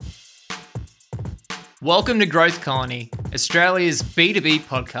Welcome to Growth Colony, Australia's B2B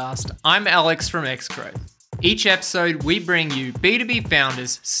podcast. I'm Alex from Xgrowth. Each episode, we bring you B2B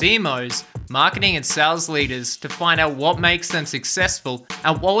founders, CMOs, marketing and sales leaders to find out what makes them successful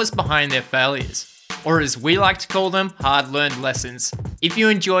and what was behind their failures, or as we like to call them, hard-learned lessons. If you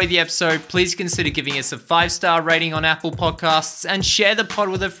enjoy the episode, please consider giving us a 5-star rating on Apple Podcasts and share the pod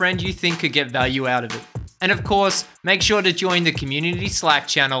with a friend you think could get value out of it. And of course, make sure to join the community Slack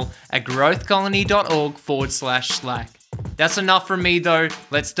channel at growthcolony.org/Slack. That's enough from me though,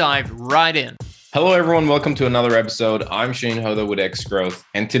 let's dive right in. Hello everyone, welcome to another episode. I'm Shane Hoda with Xgrowth,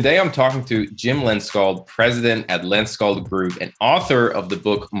 and today I'm talking to Jim Lenskald, president at Lenskald Group and author of the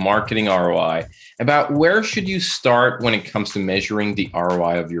book Marketing ROI, about where should you start when it comes to measuring the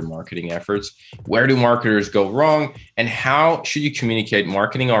ROI of your marketing efforts, where do marketers go wrong, and how should you communicate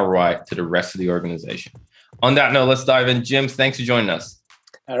marketing ROI to the rest of the organization. On that note, let's dive in. Jim, thanks for joining us.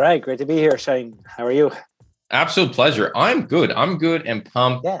 All right, great to be here, Shane. How are you? Absolute pleasure. I'm good and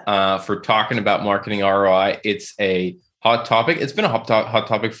pumped for talking about marketing ROI. It's a hot topic. It's been a hot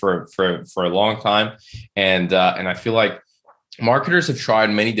topic for a long time, and I feel like marketers have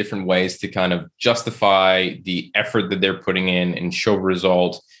tried many different ways to kind of justify the effort that they're putting in and show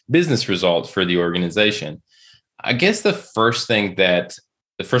business results for the organization. I guess the first question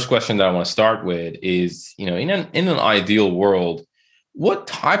that I want to start with is, in an ideal world, what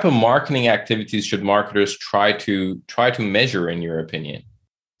type of marketing activities should marketers try to measure, in your opinion?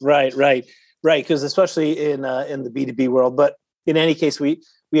 Right. Because especially in the B2B world, but in any case, we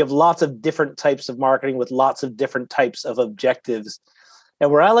have lots of different types of marketing with lots of different types of objectives. And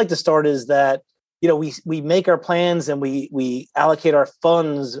where I like to start is that, we make our plans and we allocate our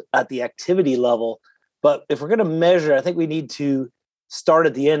funds at the activity level. But if we're going to measure, I think we need to start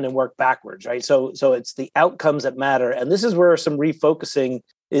at the end and work backwards, right? So it's the outcomes that matter. And this is where some refocusing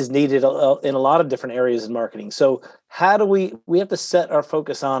is needed in a lot of different areas in marketing. So how do we have to set our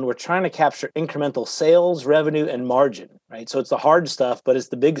focus on, we're trying to capture incremental sales, revenue, and margin, right? So it's the hard stuff, but it's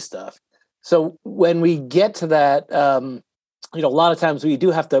the big stuff. So when we get to that, a lot of times we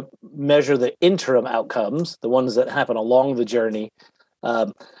do have to measure the interim outcomes, the ones that happen along the journey.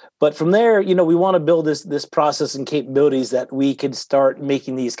 But from there, we want to build this process and capabilities that we can start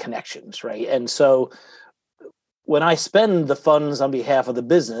making these connections, right? And so when I spend the funds on behalf of the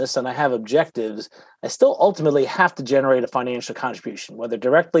business and I have objectives, I still ultimately have to generate a financial contribution, whether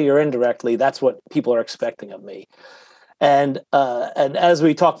directly or indirectly. That's what people are expecting of me. And as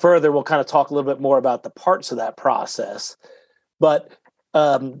we talk further, we'll kind of talk a little bit more about the parts of that process. But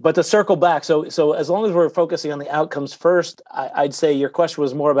to circle back, so as long as we're focusing on the outcomes first, I'd say your question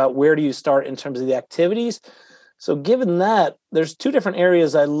was more about where do you start in terms of the activities. So given that, there's two different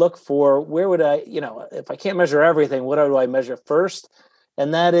areas I look for. Where would I, if I can't measure everything, what do I measure first?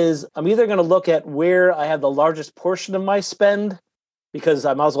 And that is, I'm either going to look at where I have the largest portion of my spend, because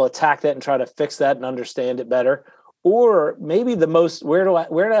I might as well attack that and try to fix that and understand it better. Or maybe where do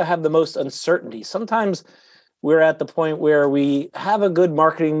I have the most uncertainty? Sometimes we're at the point where we have a good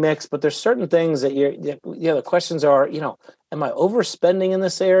marketing mix, but there's certain things that the questions are, am I overspending in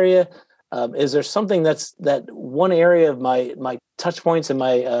this area? Is there something that one area of my touch points and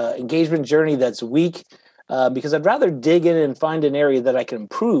my engagement journey that's weak? Because I'd rather dig in and find an area that I can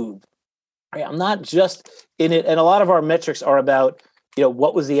improve. Right? I'm not just in it. And a lot of our metrics are about,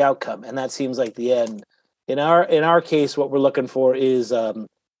 what was the outcome? And that seems like the end. In our case, what we're looking for is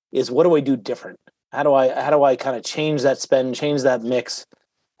what do I do different? How do I kind of change that spend, change that mix,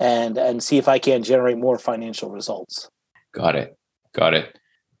 and see if I can generate more financial results? Got it.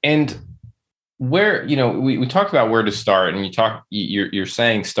 And where, we talked about where to start, and you're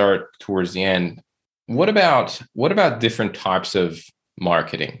saying start towards the end. What about different types of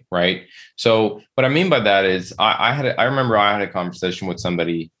marketing, right? So what I mean by that is I remember I had a conversation with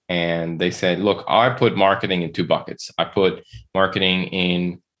somebody and they said, look, I put marketing in two buckets. I put marketing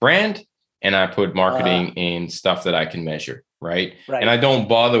in brand, and I put marketing in stuff that I can measure, right? And I don't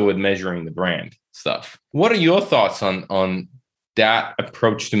bother with measuring the brand stuff. What are your thoughts on that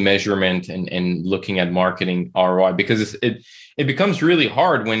approach to measurement and looking at marketing ROI? Because it becomes really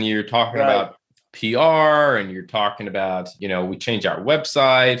hard when you're talking about PR and you're talking about, we change our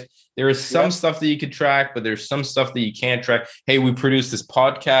website. There is some stuff that you could track, but there's some stuff that you can't track. Hey, we produced this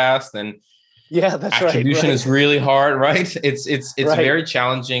podcast, and that's attribution right. is really hard, right? It's very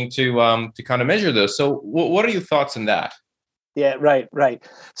challenging to kind of measure those. So what are your thoughts on that? Yeah, right.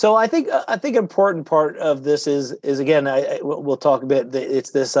 So I think important part of this is again, we'll talk a bit.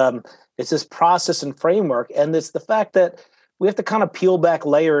 It's this process and framework, and it's the fact that we have to kind of peel back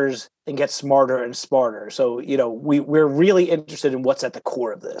layers and get smarter and smarter. So, we're really interested in what's at the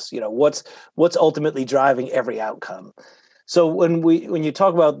core of this, what's ultimately driving every outcome. So when you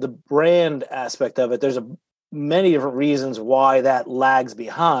talk about the brand aspect of it, there's many different reasons why that lags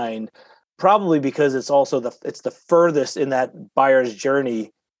behind, probably because it's also it's the furthest in that buyer's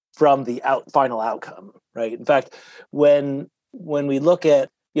journey from the final outcome, right? In fact, when we look at,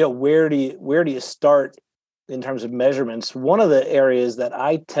 where do you start in terms of measurements, one of the areas that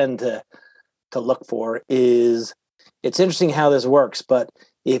I tend to look for is, it's interesting how this works, but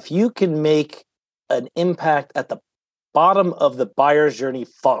if you can make an impact at the bottom of the buyer's journey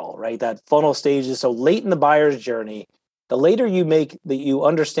funnel, right? That funnel stage is so late in the buyer's journey, the later you make that you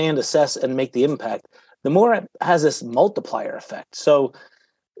understand, assess, and make the impact, the more it has this multiplier effect. So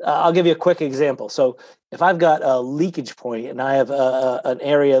I'll give you a quick example. So if I've got a leakage point and I have an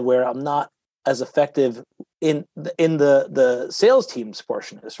area where I'm not as effective in the sales team's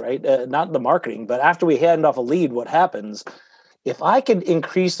portion of this, right? Not the marketing, but after we hand off a lead, what happens? If I can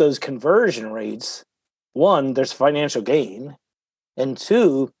increase those conversion rates, one, there's financial gain, and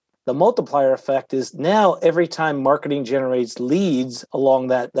two, the multiplier effect is now every time marketing generates leads along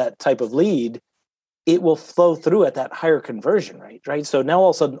that type of lead, it will flow through at that higher conversion rate, right? So now all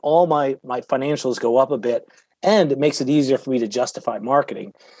of a sudden, all my financials go up a bit, and it makes it easier for me to justify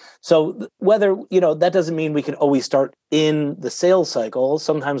marketing. So whether, that doesn't mean we can always start in the sales cycle.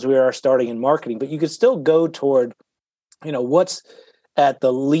 Sometimes we are starting in marketing, but you could still go toward, what's at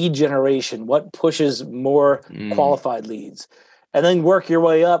the lead generation, what pushes more qualified leads, and then work your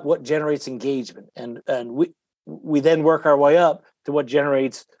way up, what generates engagement. And we then work our way up to what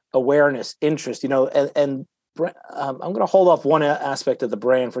generates awareness, interest, and I'm going to hold off one aspect of the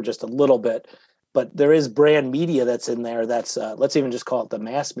brand for just a little bit, but there is brand media that's in there. That's let's even just call it the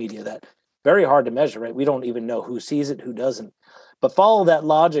mass media, that very hard to measure, right? We don't even know who sees it, who doesn't. But follow that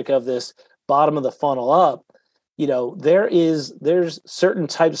logic of this bottom of the funnel up. There's certain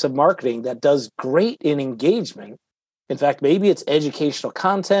types of marketing that does great in engagement. In fact, maybe it's educational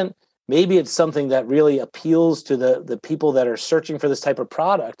content. Maybe it's something that really appeals to the people that are searching for this type of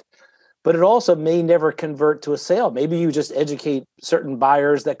product, but it also may never convert to a sale. Maybe you just educate certain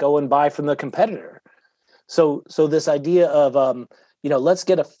buyers that go and buy from the competitor. So this idea of, let's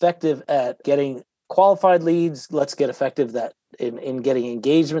get effective at getting qualified leads. Let's get effective in getting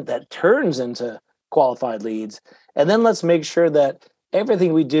engagement that turns into qualified leads. And then let's make sure that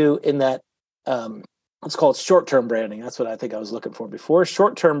everything we do in that, let's call it short-term branding. That's what I think I was looking for before.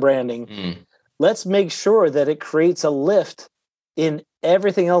 Short-term branding. Let's make sure that it creates a lift in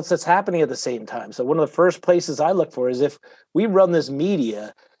everything else that's happening at the same time. So one of the first places I look for is if we run this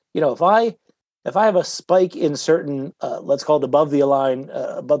media, if I have a spike in certain, let's call it above the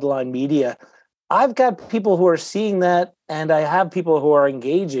line media, I've got people who are seeing that, and I have people who are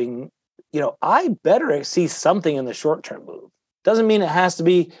engaging. I better see something in the short-term move. Doesn't mean it has to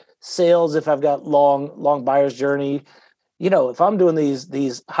be sales if I've got long buyer's journey. If I'm doing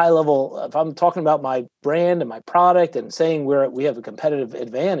these high level, if I'm talking about my brand and my product and saying we have a competitive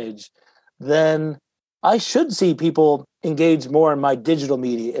advantage, then I should see people engage more in my digital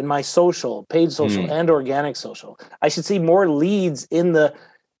media, in my social, paid social, and organic social. I should see more leads in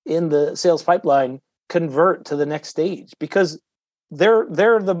the sales pipeline convert to the next stage, because they're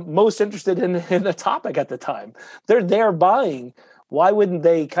the most interested in the topic at the time. They're buying. Why wouldn't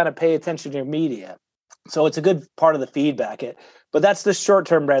they kind of pay attention to your media? So it's a good part of the feedback. But that's the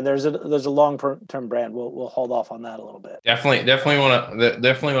short-term brand. There's a long-term brand. We'll hold off on that a little bit. Definitely want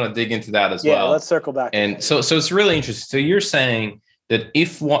to dig into that as well. Yeah, let's circle back. And so it's really interesting. So you're saying that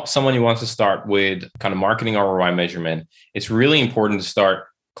if someone who wants to start with kind of marketing ROI measurement, it's really important to start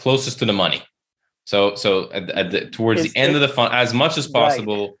closest to the money. So towards the end of the fun, as much as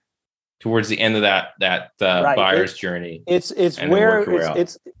possible, right, towards the end of that right, buyer's journey. It's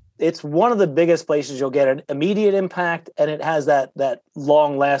one of the biggest places you'll get an immediate impact, and it has that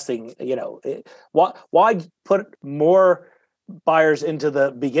long lasting. Why put more buyers into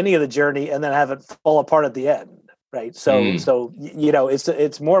the beginning of the journey and then have it fall apart at the end, right? So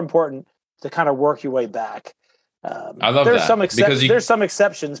it's more important to kind of work your way back. I love that. There's some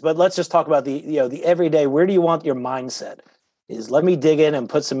exceptions, but let's just talk about the everyday. Where do you want your mindset? Is let me dig in and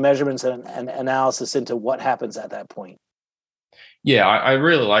put some measurements and analysis into what happens at that point. Yeah, I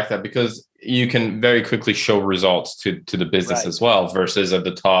really like that, because you can very quickly show results to the business, right, as well, versus at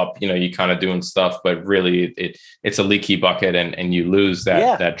the top, you kind of doing stuff, but really it's a leaky bucket and you lose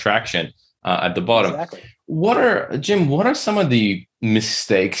that traction at the bottom. Exactly. Jim, what are some of the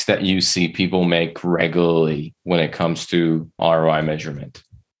mistakes that you see people make regularly when it comes to ROI measurement?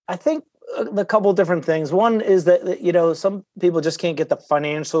 I think a couple different things. One is that, some people just can't get the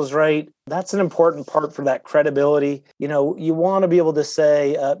financials right. That's an important part for that credibility. You want to be able to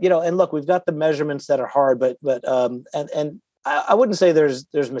say, and look, we've got the measurements that are hard, but I wouldn't say there's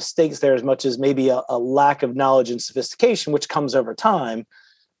mistakes there as much as maybe a lack of knowledge and sophistication, which comes over time.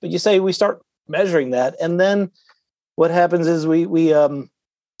 But you say we start measuring that, and then what happens is we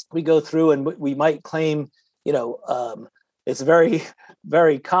go through and we might claim, it's very,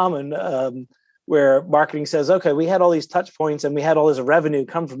 very common where marketing says, okay, we had all these touch points and we had all this revenue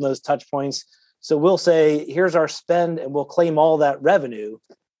come from those touch points. So we'll say, here's our spend, and we'll claim all that revenue.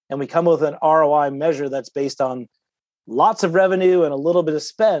 And we come with an ROI measure that's based on lots of revenue and a little bit of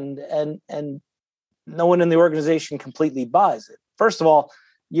spend, and no one in the organization completely buys it. First of all,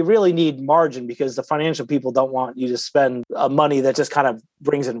 you really need margin because the financial people don't want you to spend money that just kind of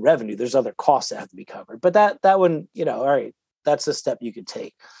brings in revenue. There's other costs that have to be covered. But that one, all right, that's a step you could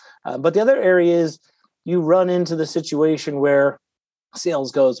take. But the other area is you run into the situation where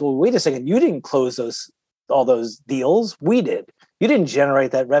sales goes, well, wait a second, you didn't close all those deals. We did. You didn't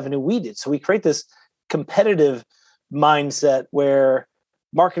generate that revenue. We did. So we create this competitive mindset where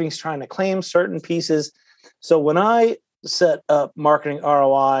marketing's trying to claim certain pieces. So when I set up marketing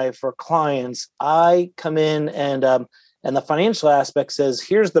ROI for clients, I come in and the financial aspect says,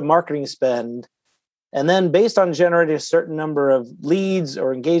 here's the marketing spend. And then based on generating a certain number of leads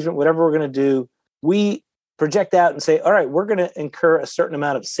or engagement, whatever we're going to do, we project out and say, all right, we're going to incur a certain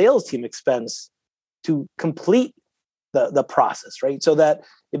amount of sales team expense to complete the process, right? So that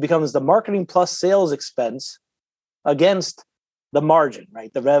it becomes the marketing plus sales expense against the margin,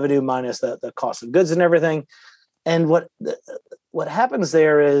 right? The revenue minus the cost of goods and everything. And what happens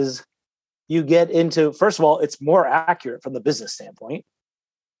there is you get into, first of all, it's more accurate from the business standpoint,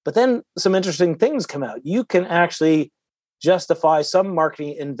 but then some interesting things come out. You can actually justify some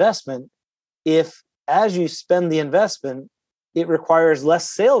marketing investment if, as you spend the investment, it requires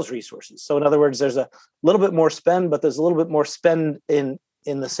less sales resources. So in other words, there's a little bit more spend, but there's a little bit more spend in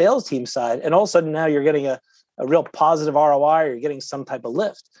the sales team side. And all of a sudden now you're getting a real positive ROI, or you're getting some type of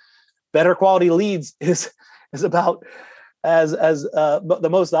lift. Better quality leads is about as the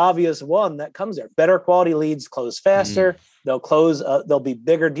most obvious one that comes there. Better quality leads close faster. They'll close. They'll be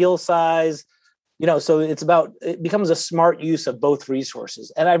bigger deal size. So it becomes a smart use of both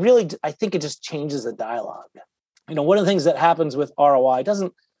resources. And I think it just changes the dialogue. One of the things that happens with ROI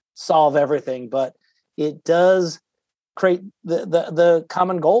doesn't solve everything, but it does create the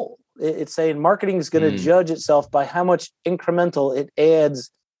common goal. It's saying marketing is going to judge itself by how much incremental it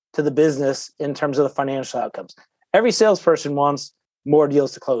adds to the business in terms of the financial outcomes. Every salesperson wants more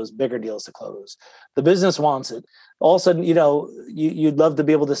deals to close, bigger deals to close. The business wants it. All of a sudden, you'd love to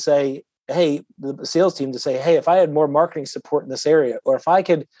be able to say, hey, the sales team to say, hey, if I had more marketing support in this area, or if I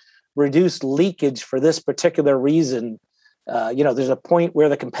could reduce leakage for this particular reason, there's a point where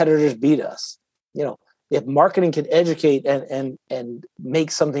the competitors beat us. If marketing can educate and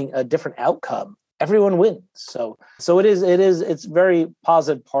make something a different outcome, everyone wins. So it's very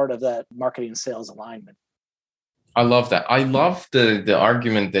positive part of that marketing and sales alignment. I love that. I love the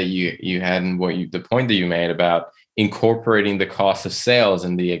argument that you had and the point that you made about incorporating the cost of sales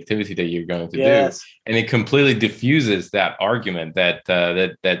and the activity that you're going to do. And it completely diffuses that argument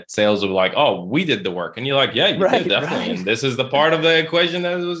that sales will be like, oh, we did the work. And you're like, yeah, you did definitely. Right. And this is the part of the equation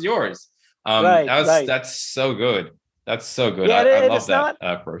that was yours. That's so good. That's so good. Yeah, I love that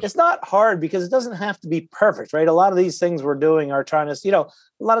approach. It's not hard because it doesn't have to be perfect, right? A lot of these things we're doing are trying to, a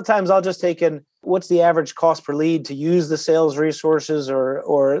lot of times I'll just take in what's the average cost per lead to use the sales resources,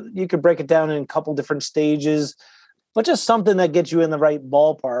 or you could break it down in a couple different stages, but just something that gets you in the right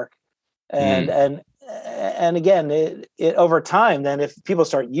ballpark. And again, it over time, then if people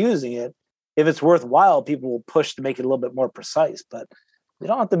start using it, if it's worthwhile, people will push to make it a little bit more precise, but we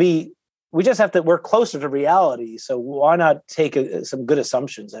don't have to be. We just have to work closer to reality. So why not take some good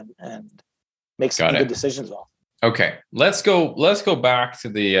assumptions and make some good decisions off? Okay, let's go back to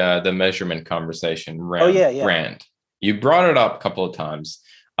the measurement conversation around brand. You brought it up a couple of times.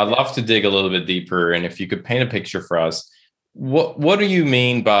 I'd love to dig a little bit deeper, and if you could paint a picture for us, what do you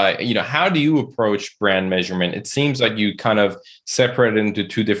mean by, how do you approach brand measurement? It seems like you kind of separate it into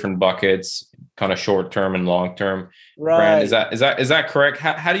two different buckets, kind of short term and long term. Right. Brand. Is that correct?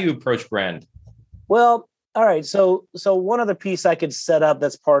 How do you approach brand? Well, all right. So one other piece I could set up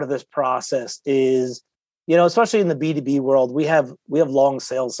that's part of this process is, especially in the B2B world, we have long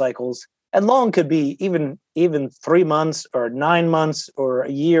sales cycles, and long could be even 3 months or 9 months or a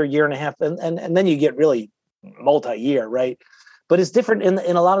year and a half. And then you get really multi-year, right? But it's different in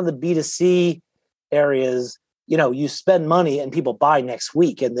a lot of the B2C areas. you spend money and people buy next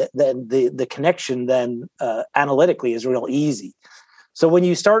week, and then the connection then analytically is real easy. So when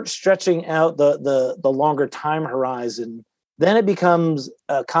you start stretching out the longer time horizon, then it becomes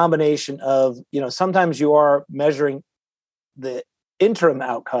a combination of, sometimes you are measuring the interim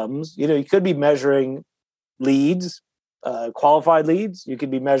outcomes. You could be measuring leads, qualified leads. You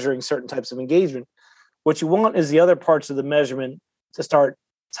could be measuring certain types of engagement. What you want is the other parts of the measurement to start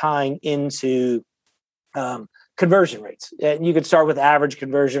tying into conversion rates. And you could start with average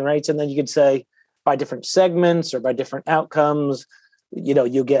conversion rates, and then you could say by different segments or by different outcomes,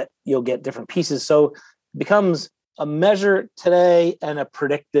 you'll get different pieces. So it becomes a measure today and a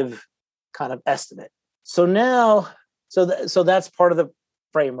predictive kind of estimate. So now, so that's part of the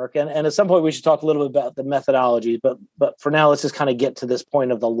framework. And at some point we should talk a little bit about the methodology, but for now, let's just kind of get to this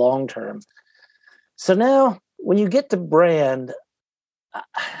point of the long term. So now when you get to brand,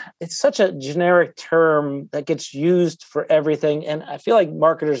 it's such a generic term that gets used for everything. And I feel like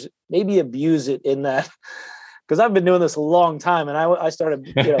marketers maybe abuse it in that, because I've been doing this a long time. And I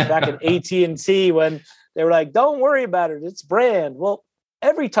started back at AT&T when they were like, don't worry about it, it's brand. Well,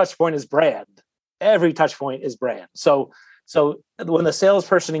 every touch point is brand. Every touch point is brand. So when the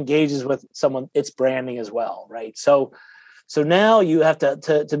salesperson engages with someone, it's branding as well, right? So now you have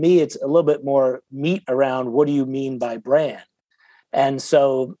to me, it's a little bit more meat around what do you mean by brand? And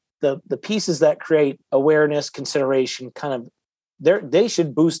so the pieces that create awareness, consideration, kind of, they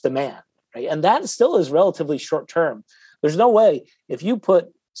should boost demand, right? And that still is relatively short term. There's no way, if you put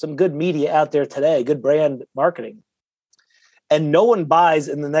some good media out there today, good brand marketing, and no one buys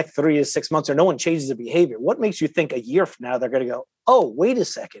in the next 3 to 6 months, or no one changes their behavior, what makes you think a year from now they're going to go, oh, wait a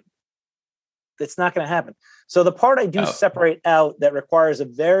second? It's not going to happen. So the part I do separate out that requires a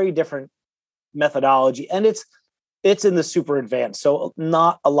very different methodology, and it's in the super advanced. So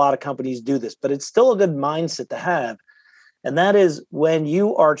not a lot of companies do this, but it's still a good mindset to have. And that is when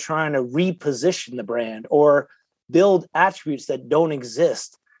you are trying to reposition the brand or build attributes that don't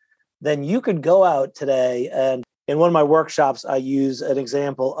exist, then you could go out today. And in one of my workshops, I use an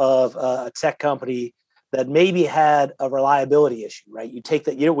example of a tech company that maybe had a reliability issue, right? You take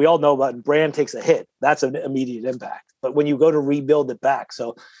that, we all know about brand takes a hit. That's an immediate impact. But when you go to rebuild it back,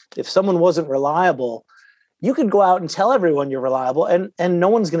 so if someone wasn't reliable, you could go out and tell everyone you're reliable, and no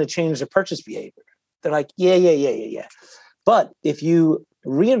one's going to change their purchase behavior. They're like, yeah. But if you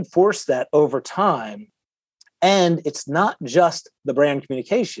reinforce that over time, and it's not just the brand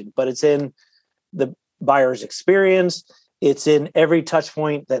communication, but it's in the buyer's experience, it's in every touch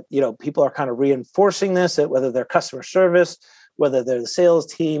point that, people are kind of reinforcing this, whether they're customer service, whether they're the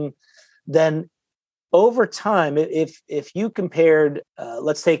sales team, then over time, if you compared,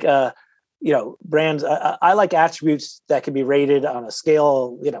 let's take brands, I like attributes that can be rated on a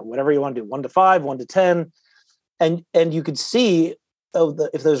scale, whatever you want to do, 1 to 5, 1 to 10. And you could see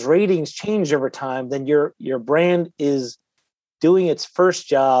if those ratings change over time, then your brand is doing its first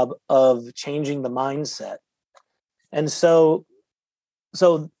job of changing the mindset. And so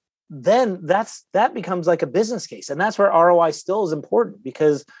then that becomes like a business case. And that's where ROI still is important,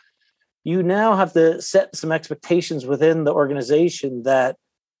 because you now have to set some expectations within the organization that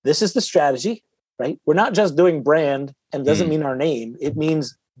this is the strategy, right? We're not just doing brand, and it doesn't mean our name. It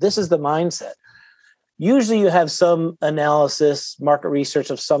means this is the mindset. Usually you have some analysis, market research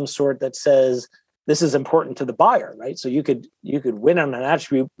of some sort that says this is important to the buyer, right? So you could win on an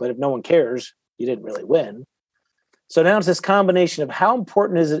attribute, but if no one cares, you didn't really win. So now it's this combination of how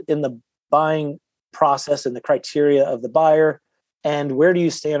important is it in the buying process and the criteria of the buyer, and where do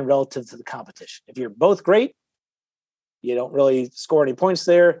you stand relative to the competition? If you're both great, you don't really score any points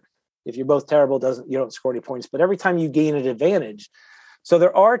there. If you're both terrible, you don't score any points. But every time you gain an advantage. So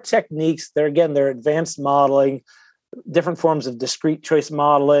there are techniques there. Again, they're advanced modeling, different forms of discrete choice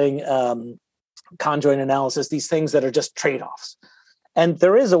modeling, conjoint analysis, these things that are just trade-offs. And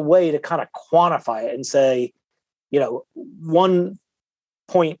there is a way to kind of quantify it and say, 1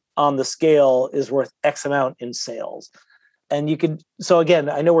 point on the scale is worth X amount in sales. And you could, so again,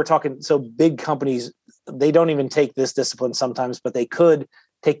 I know we're talking, so big companies, they don't even take this discipline sometimes, but they could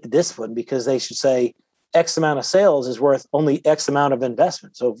take the discipline, because they should say X amount of sales is worth only X amount of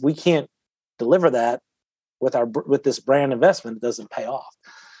investment. So if we can't deliver that with this brand investment, it doesn't pay off.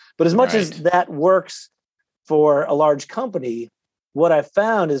 But as much as that works for a large company, what I've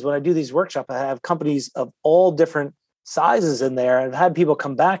found is when I do these workshops, I have companies of all different sizes in there. I've had people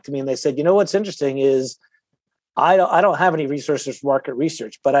come back to me and they said, what's interesting is I don't have any resources for market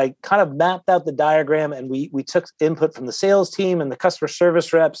research, but I kind of mapped out the diagram, and we took input from the sales team and the customer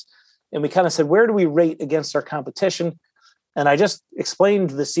service reps, and we kind of said, where do we rate against our competition? And I just explained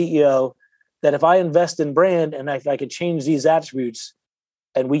to the CEO, that if I invest in brand and if I could change these attributes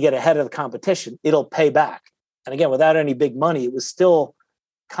and we get ahead of the competition, it'll pay back. And again, without any big money, it was still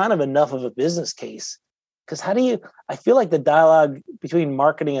kind of enough of a business case. Because I feel like the dialogue between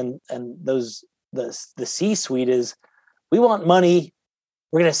marketing and the C-suite is, we want money.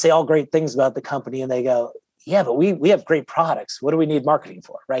 We're going to say all great things about the company. And they go, yeah, but we have great products. What do we need marketing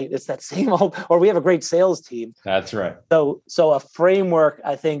for? Right. It's that same old, or we have a great sales team. That's right. So a framework,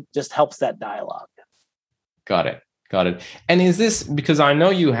 I think, just helps that dialogue. Got it. And is this because I know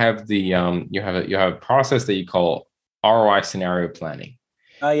you have the you have a process that you call ROI scenario planning?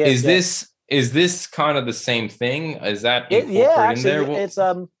 Yes. Is this kind of the same thing? Is that incorporated in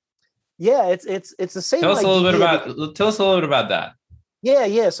there? It's the same. Tell us a little bit about that.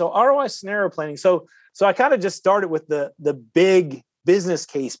 Yeah. So ROI scenario planning. So I kind of just started with the big business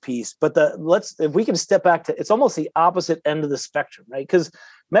case piece, but if we can step back to, it's almost the opposite end of the spectrum, right? Because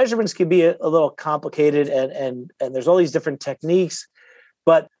measurements can be a little complicated and there's all these different techniques.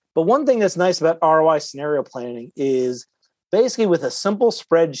 But one thing that's nice about ROI scenario planning is basically with a simple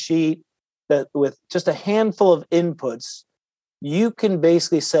spreadsheet that with just a handful of inputs, you can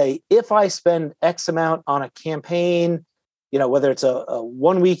basically say, if I spend X amount on a campaign, whether it's a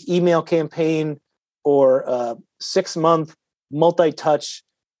 1-week email campaign or a 6-month multi-touch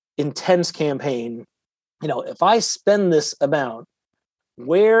intense campaign, if I spend this amount,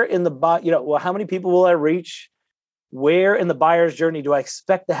 where in the how many people will I reach? Where in the buyer's journey do I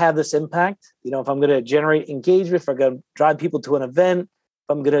expect to have this impact? If I'm going to generate engagement, if I'm going to drive people to an event, if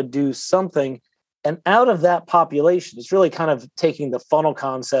I'm going to do something, and out of that population, it's really kind of taking the funnel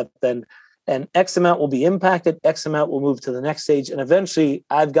concept and X amount will be impacted, X amount will move to the next stage. And eventually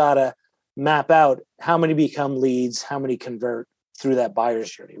I've got to map out how many become leads, how many convert through that buyer's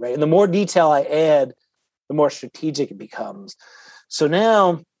journey, right? And the more detail I add, the more strategic it becomes. So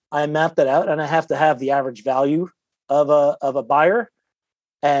now I map that out and I have to have the average value of a buyer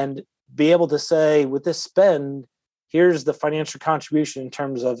and be able to say, with this spend, here's the financial contribution in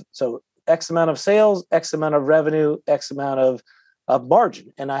terms of, so X amount of sales, X amount of revenue, X amount of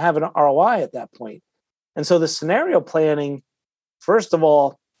margin. And I have an ROI at that point. And so the scenario planning, first of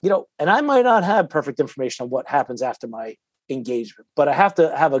all, and I might not have perfect information on what happens after my engagement, but I have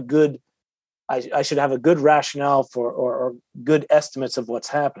to have I should have a good rationale for or good estimates of what's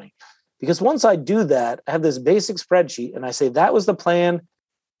happening. Because once I do that, I have this basic spreadsheet and I say, that was the plan.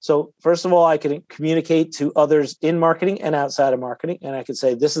 So first of all, I can communicate to others in marketing and outside of marketing. And I can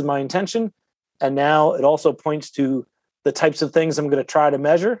say, this is my intention. And now it also points to the types of things I'm going to try to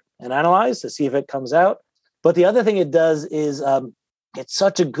measure and analyze to see if it comes out. But the other thing it does is it's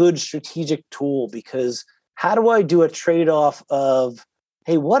such a good strategic tool, because how do I do a trade-off of,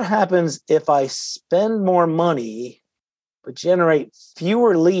 hey, what happens if I spend more money but generate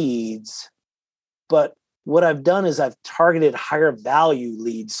fewer leads? But what I've done is I've targeted higher value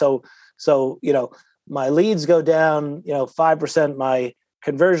leads. So my leads go down, 5%, my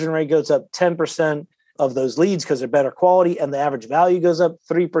conversion rate goes up 10% of those leads because they're better quality, and the average value goes up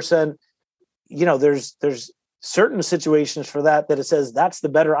 3%. There's certain situations for that it says that's the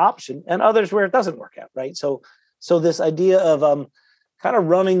better option, and others where it doesn't work out, right? So this idea of kind of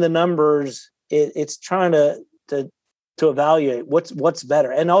running the numbers, it's trying to evaluate what's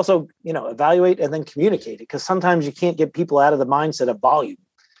better, and also evaluate and then communicate it, because sometimes you can't get people out of the mindset of volume,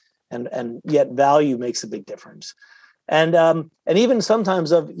 and yet value makes a big difference. And even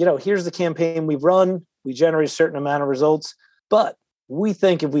sometimes here's the campaign we've run, we generate a certain amount of results, but we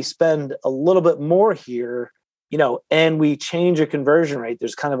think if we spend a little bit more here, and we change a conversion rate,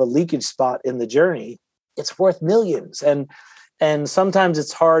 there's kind of a leakage spot in the journey, it's worth millions. And sometimes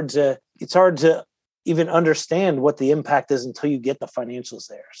it's hard to even understand what the impact is until you get the financials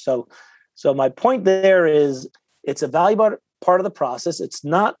there. So my point there is, it's a valuable part of the process. It's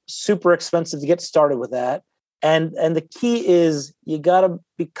not super expensive to get started with that. And the key is you got to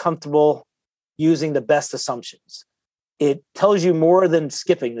be comfortable using the best assumptions. It tells you more than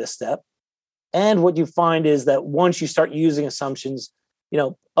skipping this step. And what you find is that once you start using assumptions,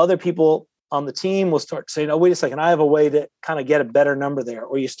 other people on the team will start saying, oh, wait a second, I have a way to kind of get a better number there.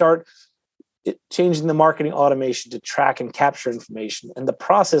 Or you start changing the marketing automation to track and capture information. And the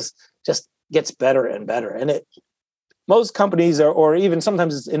process just gets better and better. And most companies or even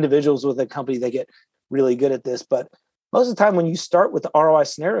sometimes it's individuals with a company, they get really good at this. But most of the time when you start with the ROI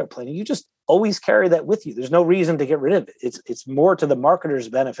scenario planning, you just always carry that with you. There's no reason to get rid of it. It's more to the marketer's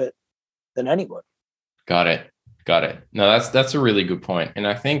benefit than anyone. Got it. No, that's a really good point. And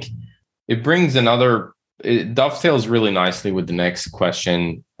I think it dovetails really nicely with the next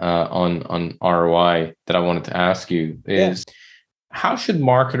question on ROI that I wanted to ask you is, how should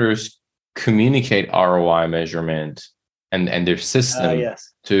marketers communicate ROI measurement and their system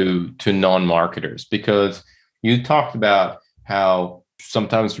Yes. to non-marketers? Because you talked about how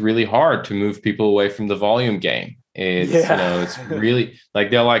sometimes really hard to move people away from the volume game. It's really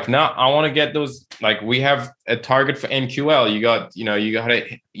like they're like, no, I want to get those. Like, we have a target for MQL.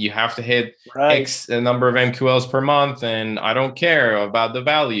 You have to hit X number of MQLs per month, and I don't care about the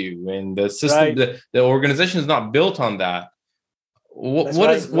value. And the system, the organization is not built on that.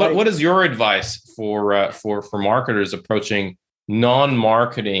 What is your advice for marketers approaching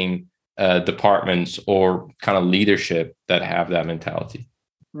non-marketing departments or kind of leadership that have that mentality?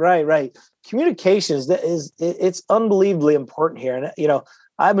 Right. Communications it's unbelievably important here. And,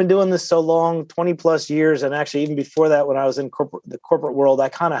 I've been doing this so long, 20 plus years. And actually, even before that, when I was in the corporate world, I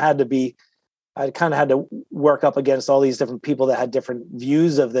kind of had to work up against all these different people that had different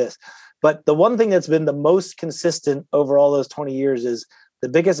views of this. But the one thing that's been the most consistent over all those 20 years is the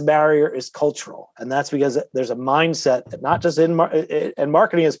biggest barrier is cultural. And that's because there's a mindset that not just and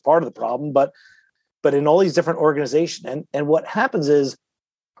marketing is part of the problem, but in all these different organizations. And what happens is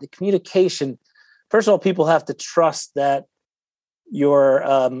the communication, first of all, people have to trust that you're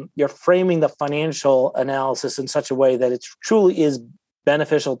framing the financial analysis in such a way that it truly is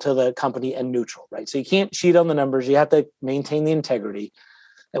beneficial to the company and neutral, right? So you can't cheat on the numbers. You have to maintain the integrity.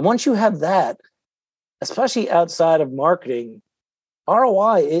 And once you have that, especially outside of marketing,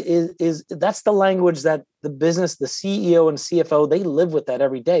 ROI is that's the language that the business, the CEO and CFO, they live with that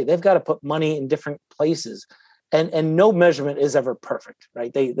every day. They've got to put money in different places. And no measurement is ever perfect,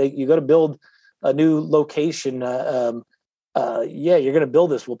 right? You got to build a new location. You're going to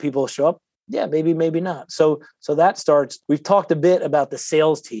build this. Will people show up? Yeah, maybe not. So that starts. We've talked a bit about the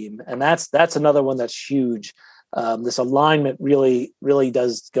sales team, and that's another one that's huge. This alignment really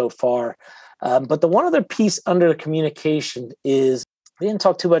does go far. But the one other piece under the communication is we didn't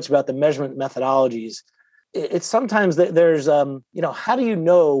talk too much about the measurement methodologies. It's sometimes that there's how do you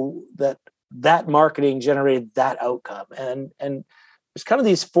know that marketing generated that outcome? And there's kind of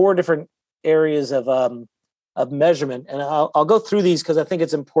these 4 different areas of measurement. And I'll go through these because I think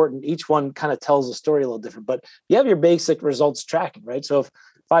it's important. Each one kind of tells a story a little different, but you have your basic results tracking, right? So if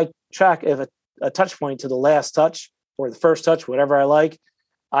I track a touch point to the last touch or the first touch, whatever I like,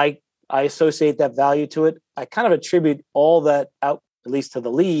 I associate that value to it. I kind of attribute all that out, at least to the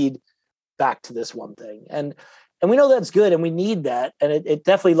lead, back to this one thing. And we know that's good and we need that. And it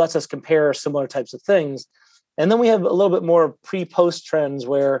definitely lets us compare similar types of things. And then we have a little bit more pre-post trends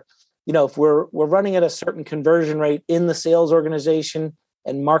where, if we're running at a certain conversion rate in the sales organization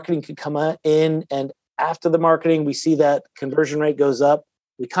and marketing could come in, and after the marketing, we see that conversion rate goes up,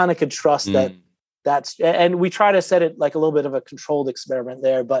 we kind of could trust that's, and we try to set it like a little bit of a controlled experiment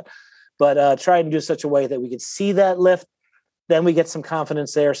there, but try and do such a way that we could see that lift. Then we get some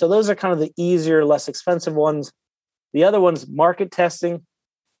confidence there. So those are kind of the easier, less expensive ones. The other one's market testing,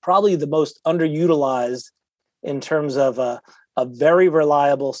 probably the most underutilized in terms of a very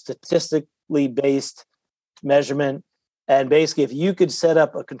reliable, statistically based measurement. And basically, if you could set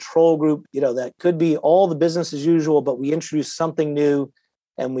up a control group, that could be all the business as usual, but we introduce something new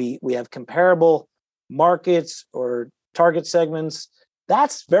and we have comparable markets or target segments,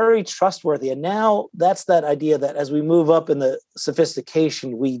 that's very trustworthy. And now that's that idea that as we move up in the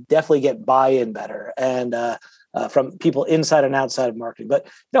sophistication, we definitely get buy-in better and from people inside and outside of marketing. But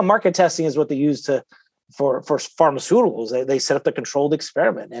market testing is what they use for pharmaceuticals. They set up the controlled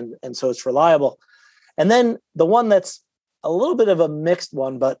experiment, and so it's reliable. And then the one that's a little bit of a mixed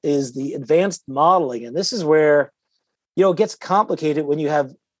one, but is the advanced modeling. And this is where it gets complicated when you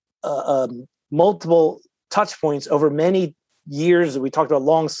have multiple touch points over many years. We talked about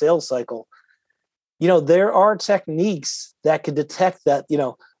long sales cycle. There are techniques that could detect that.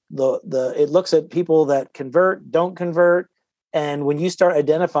 It looks at people that convert, don't convert. And when you start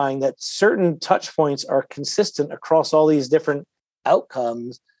identifying that certain touch points are consistent across all these different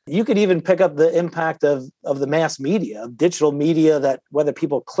outcomes, you could even pick up the impact of the mass media, of digital media, that whether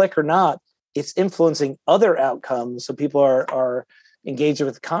people click or not, it's influencing other outcomes. So people are engaged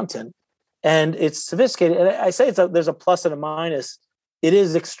with content. And it's sophisticated. And I say there's a plus and a minus. It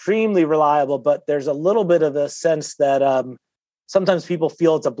is extremely reliable, but there's a little bit of a sense that sometimes people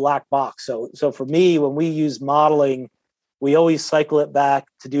feel it's a black box. So for me, when we use modeling, we always cycle it back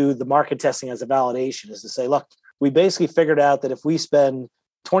to do the market testing as a validation, is to say, look, we basically figured out that if we spend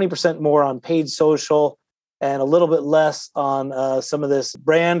 20% more on paid social and a little bit less on some of this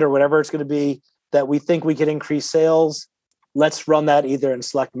brand or whatever it's going to be, that we think we could increase sales. Let's run that either in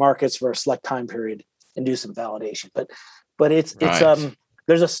select markets for a select time period and do some validation. But it's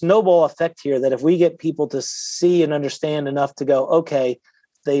there's a snowball effect here that if we get people to see and understand enough to go, okay,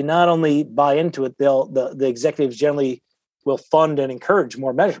 they not only buy into it, the executives generally will fund and encourage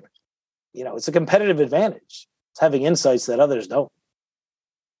more measurement. It's a competitive advantage. It's having insights that others don't.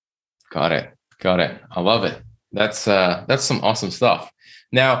 Got it. I love it. That's some awesome stuff.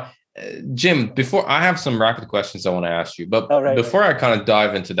 Now, Jim, before I have some rapid questions I want to ask you, but before I kind of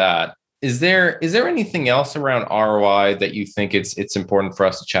dive into that, is there anything else around ROI that you think it's important for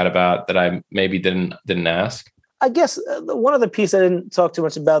us to chat about that I maybe didn't ask? I guess one other piece I didn't talk too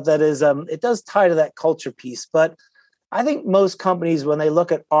much about that is it does tie to that culture piece, but I think most companies, when they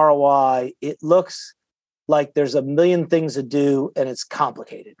look at ROI, it looks like there's a million things to do and it's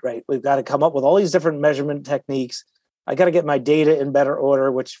complicated, right? We've got to come up with all these different measurement techniques. I got to get my data in better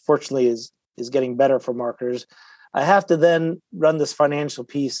order, which fortunately is getting better for marketers. I have to then run this financial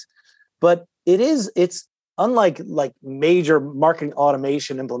piece, but it's unlike like major marketing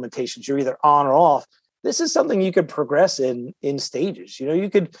automation implementations. You're either on or off. This is something you could progress in stages. You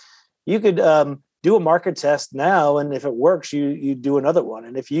could do a market test now, and if it works, you do another one.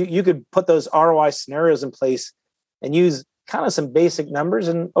 And if you could put those ROI scenarios in place and use kind of some basic numbers,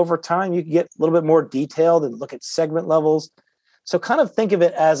 and over time you can get a little bit more detailed and look at segment levels. So kind of think of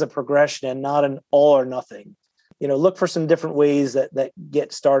it as a progression and not an all or nothing. Look for some different ways that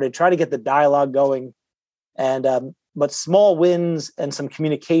get started. Try to get the dialogue going, but small wins and some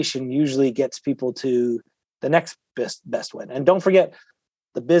communication usually gets people to the next best win. And don't forget,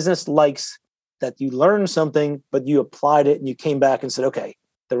 the business likes that you learned something, but you applied it and you came back and said, okay,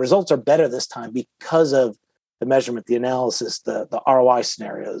 the results are better this time because of the measurement, the analysis, the ROI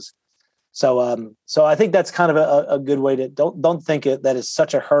scenarios. So I think that's kind of a good way to don't think that is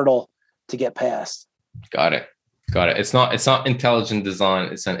such a hurdle to get past. Got it. It's not intelligent design.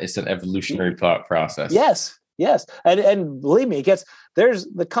 It's an evolutionary process. Yes. And believe me, there's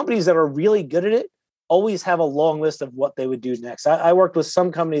the companies that are really good at it always have a long list of what they would do next. I worked with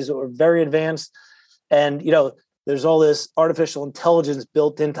some companies that were very advanced, and there's all this artificial intelligence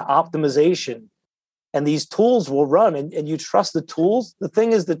built into optimization, and these tools will run, and you trust the tools. The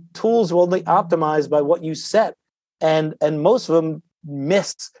thing is, the tools will only optimize by what you set, and most of them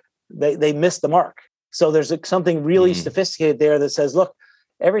miss the mark. So there's something really sophisticated there that says, look,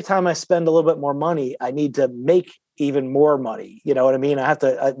 every time I spend a little bit more money, I need to make even more money. You know what I mean? I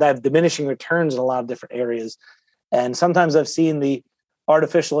have diminishing returns in a lot of different areas. And sometimes I've seen the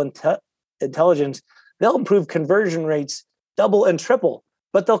artificial intelligence, they'll improve conversion rates double and triple,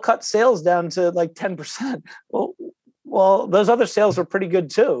 but they'll cut sales down to like 10%. Well, those other sales were pretty good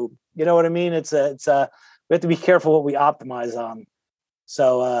too. You know what I mean? We have to be careful what we optimize on.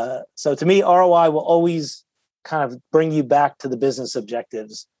 So to me, ROI will always kind of bring you back to the business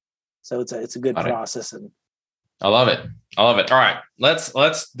objectives. So it's a good process. And I love it. All right,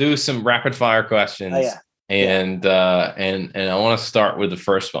 let's do some rapid fire questions. And I want to start with the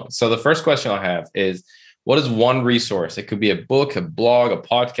first one. So the first question I have is, what is one resource? It could be a book, a blog, a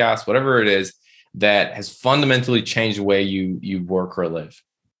podcast, whatever it is, that has fundamentally changed the way you work or live.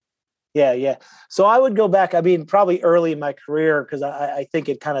 Yeah. So I would go back, probably early in my career, because I think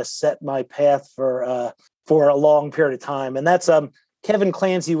it kind of set my path for a long period of time. And that's Kevin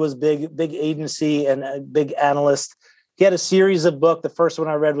Clancy was big agency and a big analyst. He had a series of books. The first one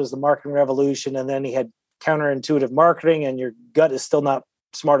I read was The Marketing Revolution, and then he had Counterintuitive Marketing, and your gut is still not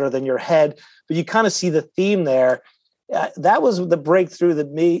smarter than your head. But you kind of see the theme there. That was the breakthrough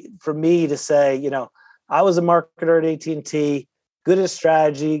for me to say, I was a marketer at AT&T, good at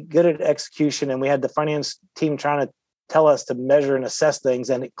strategy, good at execution, and we had the finance team trying to tell us to measure and assess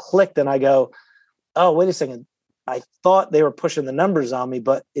things, and it clicked, and I go, oh, wait a second. I thought they were pushing the numbers on me,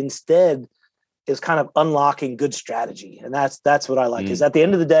 but instead it's kind of unlocking good strategy. And that's what I like, is at the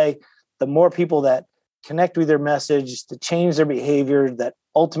end of the day, the more people that connect with their message, to change their behavior, that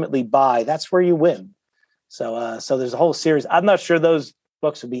ultimately buy, that's where you win. So there's a whole series. I'm not sure those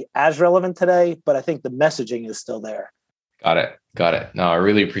books would be as relevant today, but I think the messaging is still there. Got it. No, I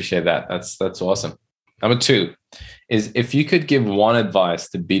really appreciate that. That's awesome. Number 2 is, if you could give one advice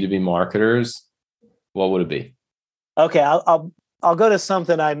to B2B marketers, what would it be? Okay, I'll go to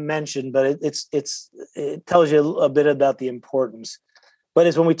something I mentioned, but it tells you a bit about the importance. But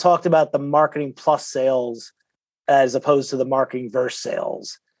it's when we talked about the marketing plus sales as opposed to the marketing versus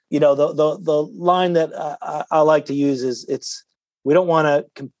sales. The line that I like to use is we don't want to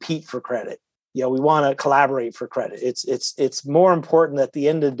compete for credit. We want to collaborate for credit. It's more important at the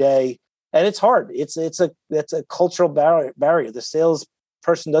end of the day, and it's hard. It's a cultural barrier. The sales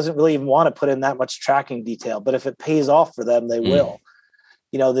person doesn't really even want to put in that much tracking detail, but if it pays off for them, they will.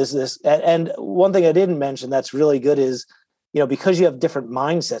 And one thing I didn't mention that's really good is, because you have different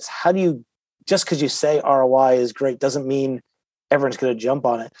mindsets, how do you, just because you say ROI is great doesn't mean everyone's going to jump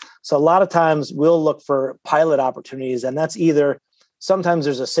on it. So a lot of times we'll look for pilot opportunities, and that's either sometimes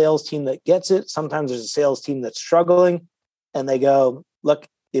there's a sales team that gets it, sometimes there's a sales team that's struggling, and they go, look,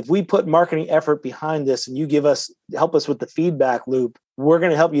 if we put marketing effort behind this and you help us with the feedback loop, we're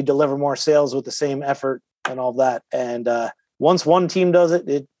going to help you deliver more sales with the same effort and all that. And once one team does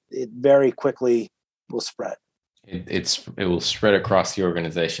it, it very quickly will spread. It will spread across the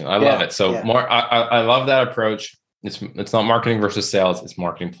organization. I love it. So I love that approach. It's not marketing versus sales. It's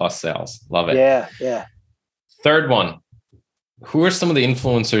marketing plus sales. Love it. Yeah. Third one. Who are some of the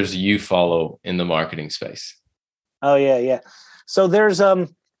influencers you follow in the marketing space? Oh yeah. So there's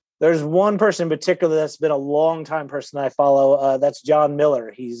one person in particular that's been a long time person I follow. That's John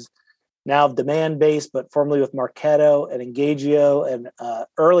Miller. He's now demand-based, but formerly with Marketo and Engagio. And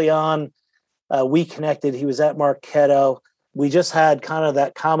early on, we connected. He was at Marketo. We just had kind of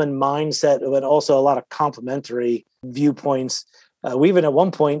that common mindset, but also a lot of complementary viewpoints. We even at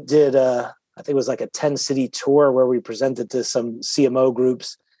one point did, I think it was like a 10-city tour where we presented to some CMO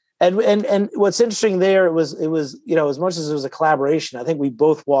groups. And what's interesting there, it was, as much as it was a collaboration, I think we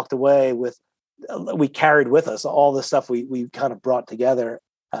both walked away with, we carried with us all the stuff we kind of brought together.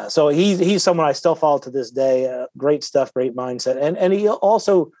 So he's someone I still follow to this day. Great stuff, great mindset. And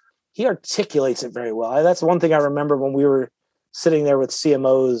he articulates it very well. That's one thing I remember when we were sitting there with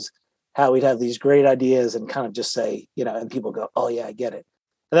CMOs, how we'd have these great ideas and kind of just say, and people go, oh yeah, I get it.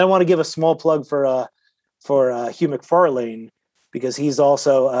 And then I want to give a small plug for Hugh McFarlane, because he's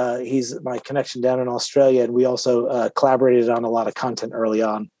also he's my connection down in Australia, and we also collaborated on a lot of content early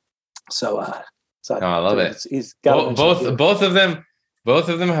on. So I love it. He's got both of them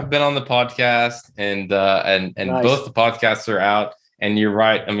have been on the podcast, and nice. Both the podcasts are out. And you're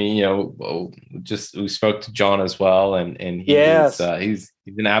right. I mean, we spoke to John as well, and he's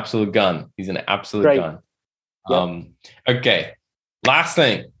an absolute gun. He's an absolute gun. Yep. Okay. Last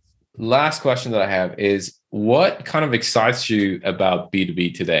question that I have is, what kind of excites you about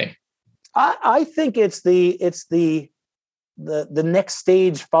B2B today? I think it's the next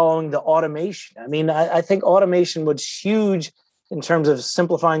stage following the automation. I mean, I think automation was huge in terms of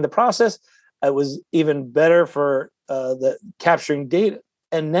simplifying the process. It was even better for the capturing data.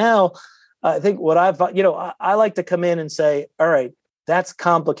 And now I think what I like to come in and say, all right, that's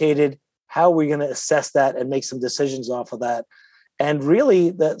complicated. How are we going to assess that and make some decisions off of that? And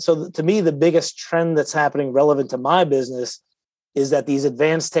really, to me, the biggest trend that's happening relevant to my business is that these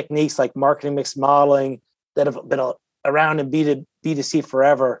advanced techniques like marketing mix modeling that have been around in B2C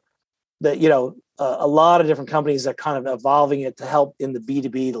forever, that, a lot of different companies are kind of evolving it to help in the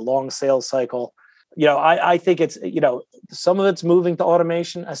B2B, the long sales cycle. I think it's, some of it's moving to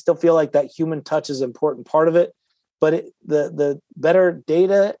automation. I still feel like that human touch is an important part of it, but the better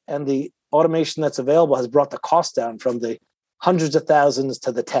data and the automation that's available has brought the cost down from the hundreds of thousands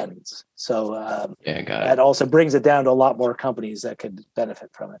to the tens. So that also brings it down to a lot more companies that could benefit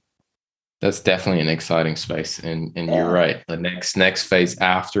from it. That's definitely an exciting space, and you're right. The next phase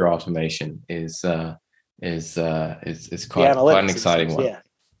after automation is quite an exciting one.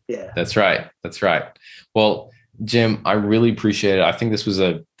 Yeah, that's right. Well, Jim, I really appreciate it. I think this was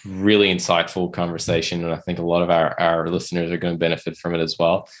a really insightful conversation, and I think a lot of our listeners are going to benefit from it as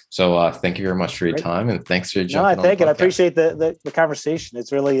well. So thank you very much for your time, and thanks for jumping on. I appreciate the conversation.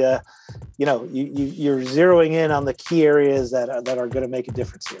 It's really, you're zeroing in on the key areas that are going to make a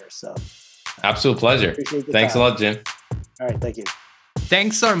difference here. So, absolute pleasure. Thanks a lot, Jim. All right, thank you.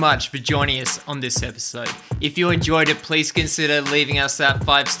 Thanks so much for joining us on this episode. If you enjoyed it, please consider leaving us that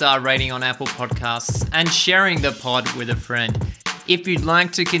 5-star rating on Apple Podcasts and sharing the pod with a friend. If you'd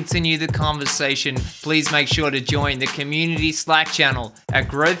like to continue the conversation, please make sure to join the community Slack channel at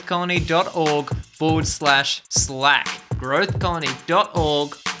growthcolony.org/Slack.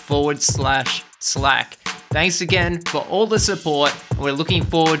 growthcolony.org/Slack. Thanks again for all the support, and we're looking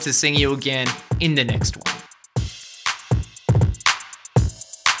forward to seeing you again in the next one.